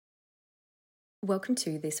Welcome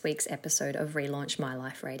to this week's episode of Relaunch My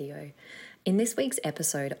Life Radio. In this week's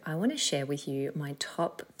episode, I want to share with you my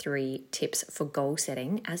top 3 tips for goal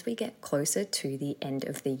setting as we get closer to the end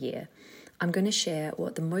of the year. I'm going to share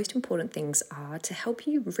what the most important things are to help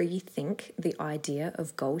you rethink the idea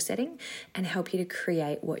of goal setting and help you to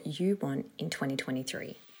create what you want in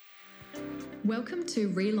 2023. Welcome to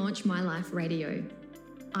Relaunch My Life Radio.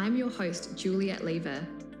 I'm your host, Juliet Lever.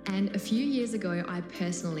 And a few years ago, I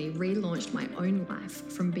personally relaunched my own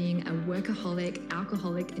life from being a workaholic,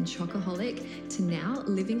 alcoholic, and chocoholic to now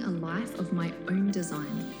living a life of my own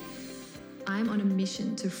design. I'm on a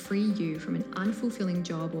mission to free you from an unfulfilling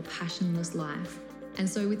job or passionless life. And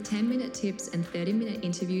so with 10-minute tips and 30-minute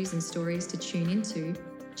interviews and stories to tune into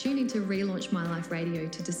Relaunch My Life Radio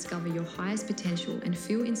to discover your highest potential and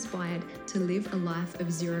feel inspired to live a life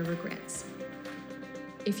of zero regrets.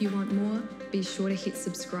 If you want more, be sure to hit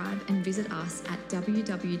subscribe and visit us at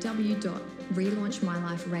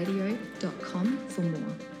www.relaunchmyliferadio.com for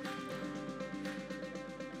more.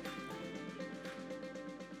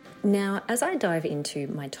 Now, as I dive into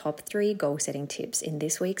my top 3 goal setting tips in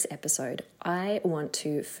this week's episode, I want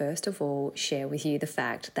to first of all share with you the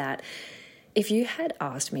fact that if you had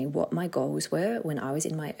asked me what my goals were when I was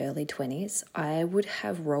in my early 20s, I would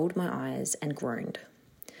have rolled my eyes and groaned.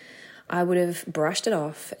 I would have brushed it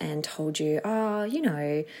off and told you,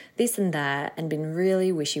 this and that, and been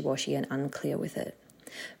really wishy-washy and unclear with it.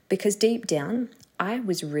 Because deep down, I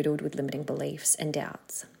was riddled with limiting beliefs and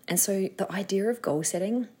doubts. And so the idea of goal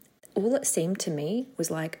setting, all it seemed to me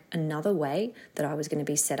was like another way that I was going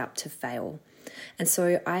to be set up to fail. And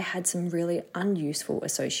so I had some really unuseful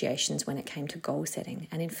associations when it came to goal setting.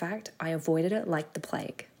 And in fact, I avoided it like the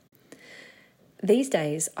plague. These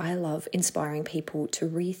days, I love inspiring people to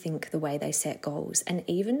rethink the way they set goals, and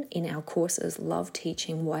even in our courses, love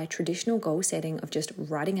teaching why traditional goal setting of just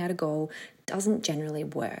writing out a goal doesn't generally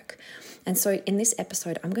work. And so in this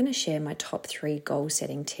episode, I'm going to share my top 3 goal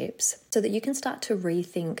setting tips so that you can start to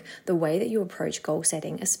rethink the way that you approach goal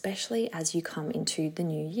setting, especially as you come into the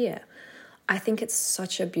new year. I think it's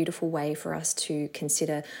such a beautiful way for us to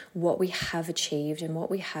consider what we have achieved and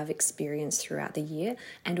what we have experienced throughout the year,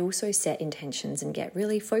 and also set intentions and get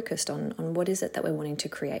really focused on what is it that we're wanting to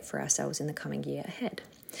create for ourselves in the coming year ahead.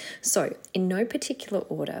 So, in no particular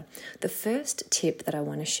order, the first tip that I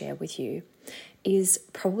want to share with you is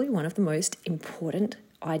probably one of the most important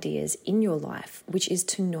ideas in your life, which is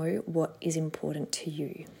to know what is important to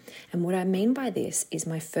you. And what I mean by this is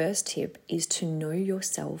my first tip is to know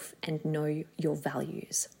yourself and know your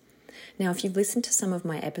values. Now, if you've listened to some of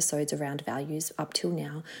my episodes around values up till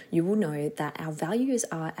now, you will know that our values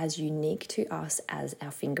are as unique to us as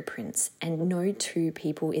our fingerprints, and no 2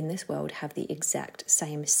 people in this world have the exact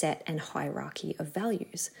same set and hierarchy of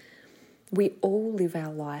values. We all live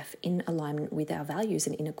our life in alignment with our values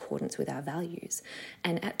and in accordance with our values.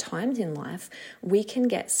 And at times in life, we can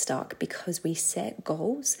get stuck because we set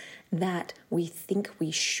goals that we think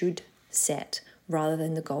we should set rather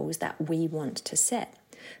than the goals that we want to set.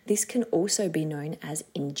 This can also be known as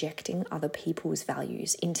injecting other people's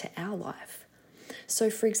values into our life. So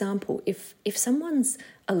for example, if someone's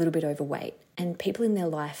a little bit overweight and people in their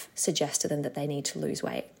life suggest to them that they need to lose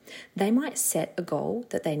weight, they might set a goal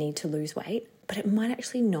that they need to lose weight, but it might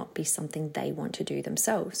actually not be something they want to do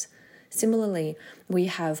themselves. Similarly, we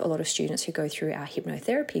have a lot of students who go through our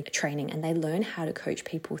hypnotherapy training and they learn how to coach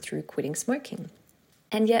people through quitting smoking.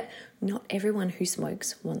 And yet, not everyone who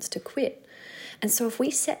smokes wants to quit. And so if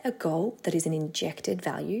we set a goal that is an injected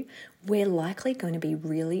value, we're likely going to be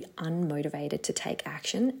really unmotivated to take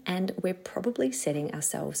action, and we're probably setting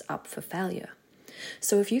ourselves up for failure.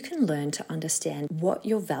 So if you can learn to understand what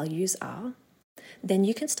your values are, then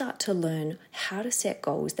you can start to learn how to set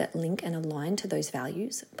goals that link and align to those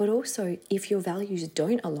values. But also, if your values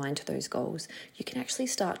don't align to those goals, you can actually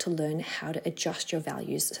start to learn how to adjust your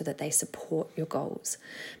values so that they support your goals.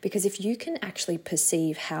 Because if you can actually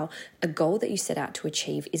perceive how a goal that you set out to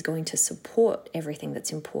achieve is going to support everything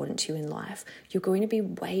that's important to you in life, you're going to be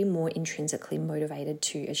way more intrinsically motivated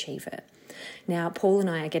to achieve it. Now, Paul and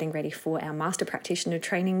I are getting ready for our Master Practitioner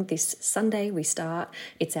training. This Sunday we start.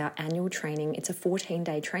 It's our annual training. It's a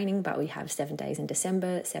 14-day training, but we have 7 days in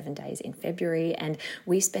December, 7 days in February, and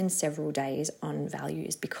we spend several days on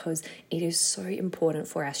values because it is so important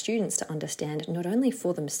for our students to understand not only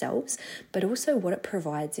for themselves, but also what it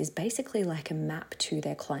provides is basically like a map to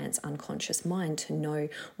their client's unconscious mind to know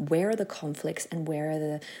where are the conflicts and where are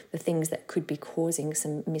the things that could be causing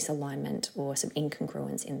some misalignment or some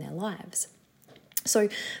incongruence in their lives. So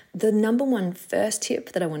the number one first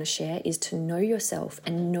tip that I want to share is to know yourself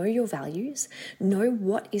and know your values, know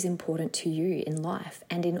what is important to you in life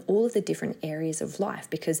and in all of the different areas of life,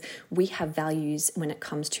 because we have values when it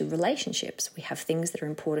comes to relationships. We have things that are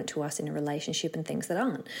important to us in a relationship and things that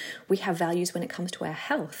aren't. We have values when it comes to our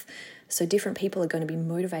health. So different people are going to be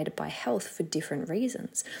motivated by health for different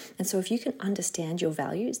reasons. And so if you can understand your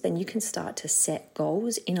values, then you can start to set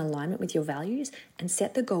goals in alignment with your values and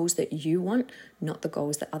set the goals that you want, not the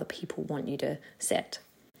goals that other people want you to set.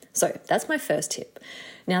 So that's my first tip.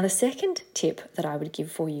 Now, the second tip that I would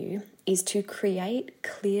give for you is to create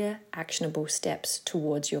clear, actionable steps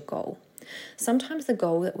towards your goal. Sometimes the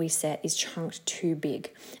goal that we set is chunked too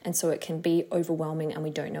big, and so it can be overwhelming and we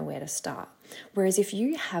don't know where to start. Whereas if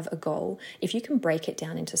you have a goal, if you can break it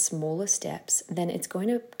down into smaller steps, then it's going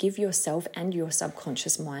to give yourself and your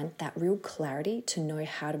subconscious mind that real clarity to know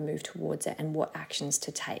how to move towards it and what actions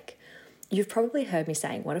to take. You've probably heard me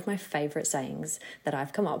saying, one of my favorite sayings that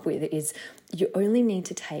I've come up with is, you only need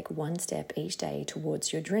to take one step each day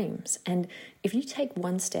towards your dreams. And if you take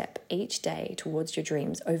one step each day towards your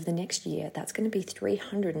dreams over the next year, that's going to be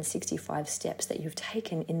 365 steps that you've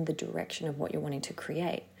taken in the direction of what you're wanting to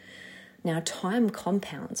create. Now, time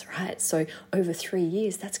compounds, right? So over 3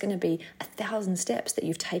 years, that's going to be 1,000 steps that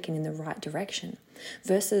you've taken in the right direction,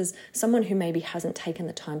 versus someone who maybe hasn't taken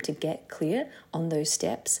the time to get clear on those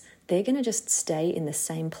steps. They're going to just stay in the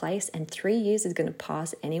same place, and 3 years is going to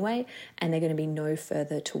pass anyway, and they're going to be no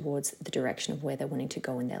further towards the direction of where they're wanting to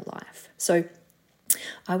go in their life. So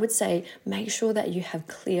I would say make sure that you have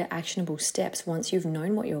clear, actionable steps once you've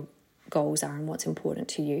known what your goals are and what's important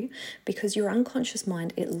to you, because your unconscious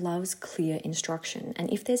mind, it loves clear instruction.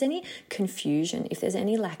 And if there's any confusion, if there's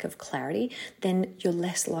any lack of clarity, then you're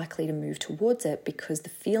less likely to move towards it, because the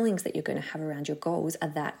feelings that you're going to have around your goals are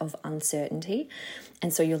that of uncertainty.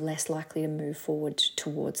 And so you're less likely to move forward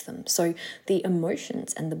towards them. So the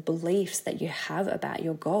emotions and the beliefs that you have about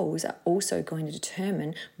your goals are also going to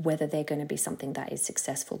determine whether they're going to be something that is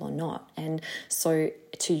successful or not. And so,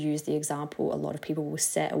 to use the example, a lot of people will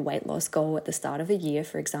set a weight loss goal at the start of a year,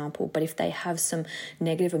 for example, but if they have some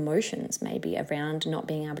negative emotions, maybe around not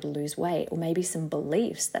being able to lose weight, or maybe some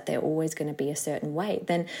beliefs that they're always going to be a certain weight,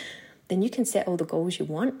 then you can set all the goals you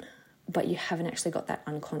want, but you haven't actually got that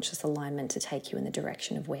unconscious alignment to take you in the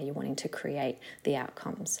direction of where you're wanting to create the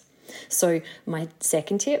outcomes. So my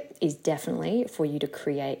second tip is definitely for you to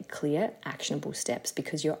create clear, actionable steps,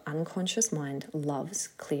 because your unconscious mind loves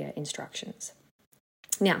clear instructions.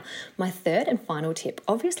 Now, my third and final tip,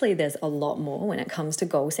 obviously there's a lot more when it comes to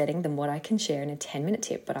goal setting than what I can share in a 10-minute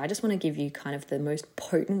tip, but I just want to give you kind of the most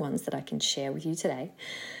potent ones that I can share with you today.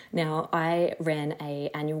 Now, I ran an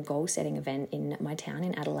annual goal setting event in my town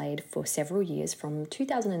in Adelaide for several years, from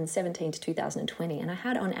 2017 to 2020, and I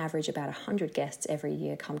had on average about 100 guests every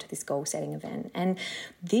year come to this goal setting event. And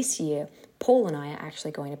this year, Paul and I are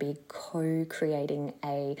actually going to be co-creating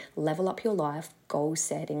a Level Up Your Life goal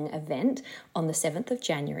setting event on the 7th of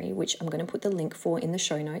January, which I'm going to put the link for in the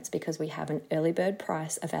show notes, because we have an early bird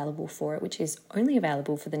price available for it, which is only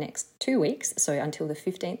available for the next 2 weeks. So until the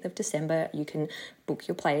 15th of December, you can book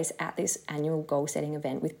your place at this annual goal setting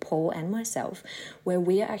event with Paul and myself, where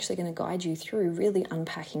we are actually going to guide you through really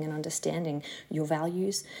unpacking and understanding your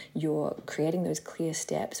values. You're creating those clear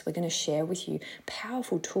steps. We're going to share with you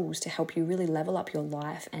powerful tools to help you really level up your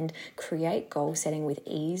life and create goal setting with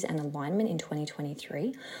ease and alignment in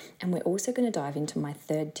 2023. And we're also going to dive into my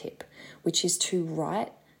third tip, which is to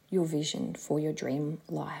write your vision for your dream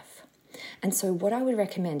life. And so what I would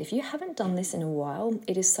recommend, if you haven't done this in a while,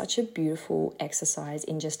 it is such a beautiful exercise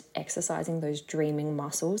in just exercising those dreaming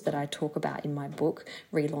muscles that I talk about in my book,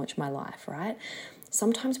 Relaunch My Life, right?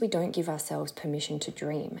 Sometimes we don't give ourselves permission to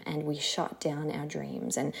dream, and we shut down our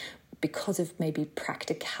dreams, and because of maybe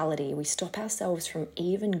practicality, we stop ourselves from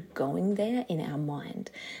even going there in our mind.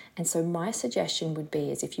 And so my suggestion would be,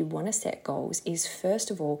 is if you want to set goals, is first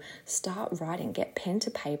of all, start writing, get pen to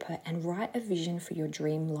paper and write a vision for your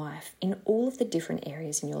dream life in all of the different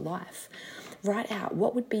areas in your life. Write out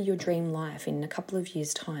what would be your dream life in a couple of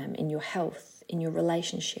years' time, in your health, in your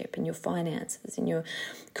relationship, in your finances, in your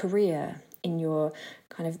career, in your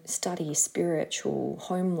kind of study, spiritual,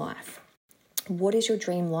 home life. What is your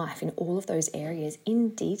dream life in all of those areas in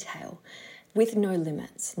detail, with no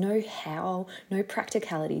limits, no how, no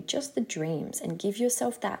practicality, just the dreams, and give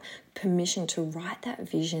yourself that permission to write that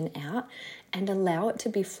vision out and allow it to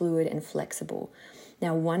be fluid and flexible.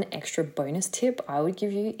 Now, one extra bonus tip I would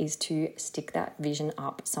give you is to stick that vision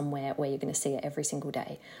up somewhere where you're going to see it every single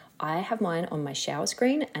day. I have mine on my shower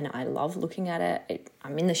screen and I love looking at it.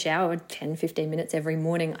 I'm in the shower 10, 15 minutes every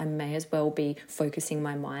morning. I may as well be focusing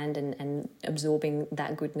my mind and absorbing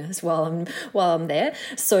that goodness while I'm there.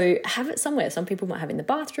 So have it somewhere. Some people might have it in the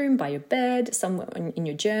bathroom, by your bed, somewhere in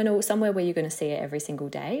your journal, somewhere where you're going to see it every single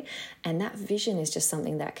day. And that vision is just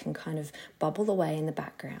something that can kind of bubble away in the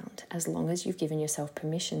background as long as you've given yourself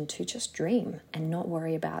permission to just dream and not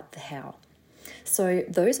worry about the how. So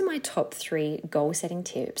those are my top 3 goal setting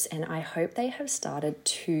tips, and I hope they have started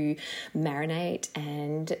to marinate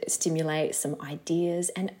and stimulate some ideas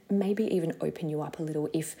and maybe even open you up a little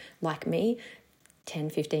if, like me,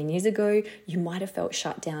 10, 15 years ago, you might have felt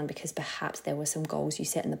shut down because perhaps there were some goals you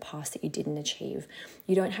set in the past that you didn't achieve.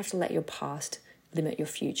 You don't have to let your past limit your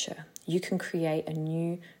future. You can create a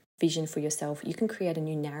new vision for yourself. You can create a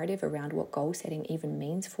new narrative around what goal setting even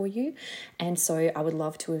means for you. And so I would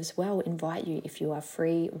love to as well invite you, if you are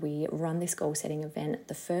free, we run this goal setting event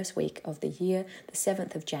the first week of the year, the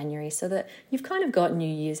 7th of January, so that you've kind of got New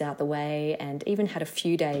Year's out the way and even had a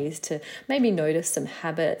few days to maybe notice some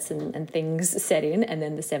habits and things set in. And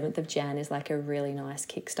then the 7th of Jan is like a really nice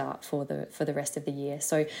kickstart for the rest of the year.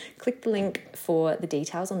 So click the link for the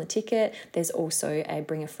details on the ticket. There's also a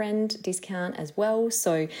bring a friend discount as well.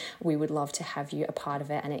 So we would love to have you a part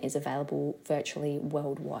of it, and it is available virtually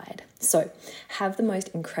worldwide. So have the most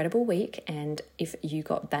incredible week, and if you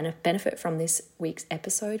got benefit from this week's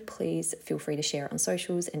episode, please feel free to share it on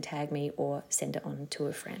socials and tag me or send it on to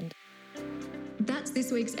a friend. That's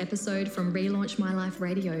this week's episode from Relaunch My Life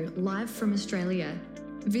Radio, live from Australia.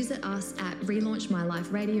 Visit us at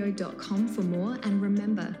relaunchmyliferadio.com for more, and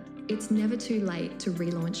remember, it's never too late to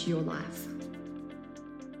relaunch your life.